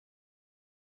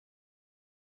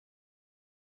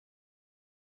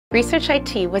Research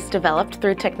IT was developed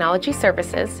through technology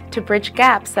services to bridge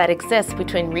gaps that exist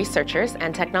between researchers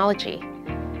and technology.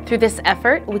 Through this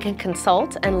effort, we can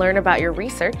consult and learn about your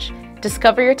research,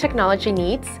 discover your technology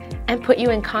needs, and put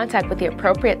you in contact with the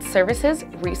appropriate services,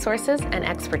 resources, and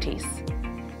expertise.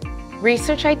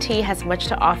 Research IT has much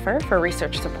to offer for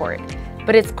research support,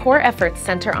 but its core efforts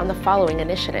center on the following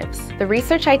initiatives. The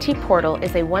Research IT portal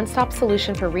is a one-stop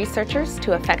solution for researchers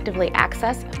to effectively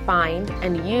access, find,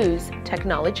 and use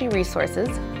technology resources,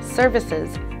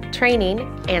 services, training,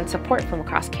 and support from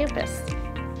across campus.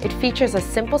 It features a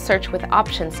simple search with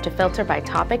options to filter by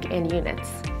topic and units.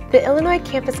 The Illinois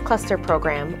Campus Cluster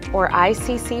Program, or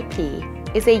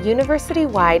ICCP, is a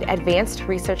university-wide advanced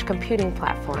research computing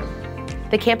platform.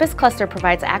 The Campus Cluster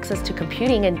provides access to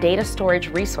computing and data storage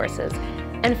resources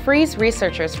and frees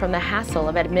researchers from the hassle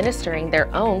of administering their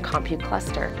own compute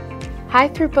cluster.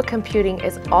 High-throughput computing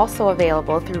is also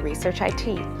available through Research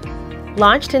IT.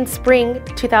 Launched in spring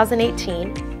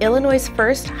 2018, Illinois'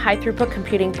 first high-throughput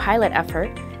computing pilot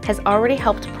effort has already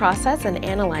helped process and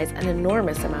analyze an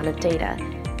enormous amount of data,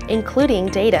 including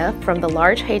data from the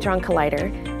Large Hadron Collider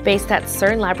based at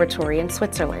CERN Laboratory in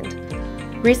Switzerland.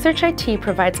 Research IT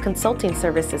provides consulting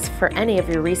services for any of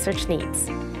your research needs.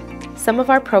 Some of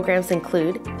our programs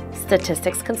include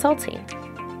statistics consulting.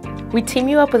 We team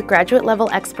you up with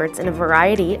graduate-level experts in a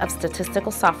variety of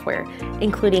statistical software,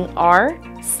 including R,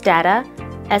 Stata,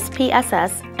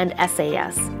 SPSS, and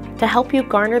SAS, to help you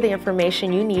garner the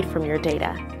information you need from your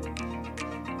data.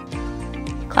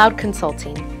 Cloud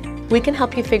consulting. We can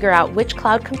help you figure out which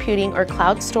cloud computing or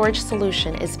cloud storage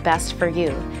solution is best for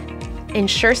you.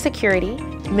 Ensure security,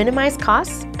 minimize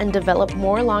costs, and develop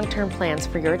more long-term plans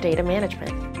for your data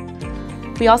management.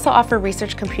 We also offer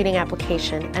research computing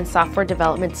application and software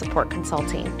development support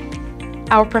consulting.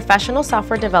 Our professional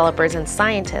software developers and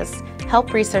scientists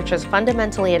help researchers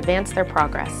fundamentally advance their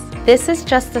progress. This is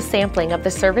just a sampling of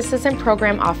the services and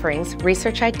program offerings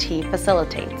Research IT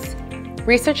facilitates.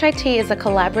 Research IT is a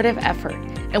collaborative effort,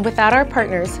 and without our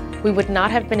partners, we would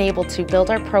not have been able to build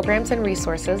our programs and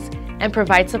resources and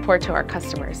provide support to our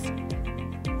customers.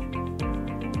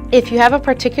 If you have a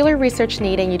particular research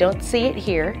need and you don't see it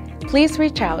here, please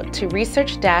reach out to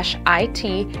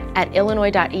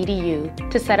research-it@illinois.edu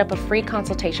to set up a free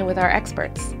consultation with our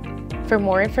experts. For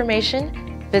more information,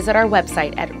 visit our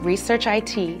website at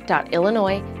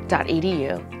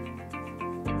researchit.illinois.edu.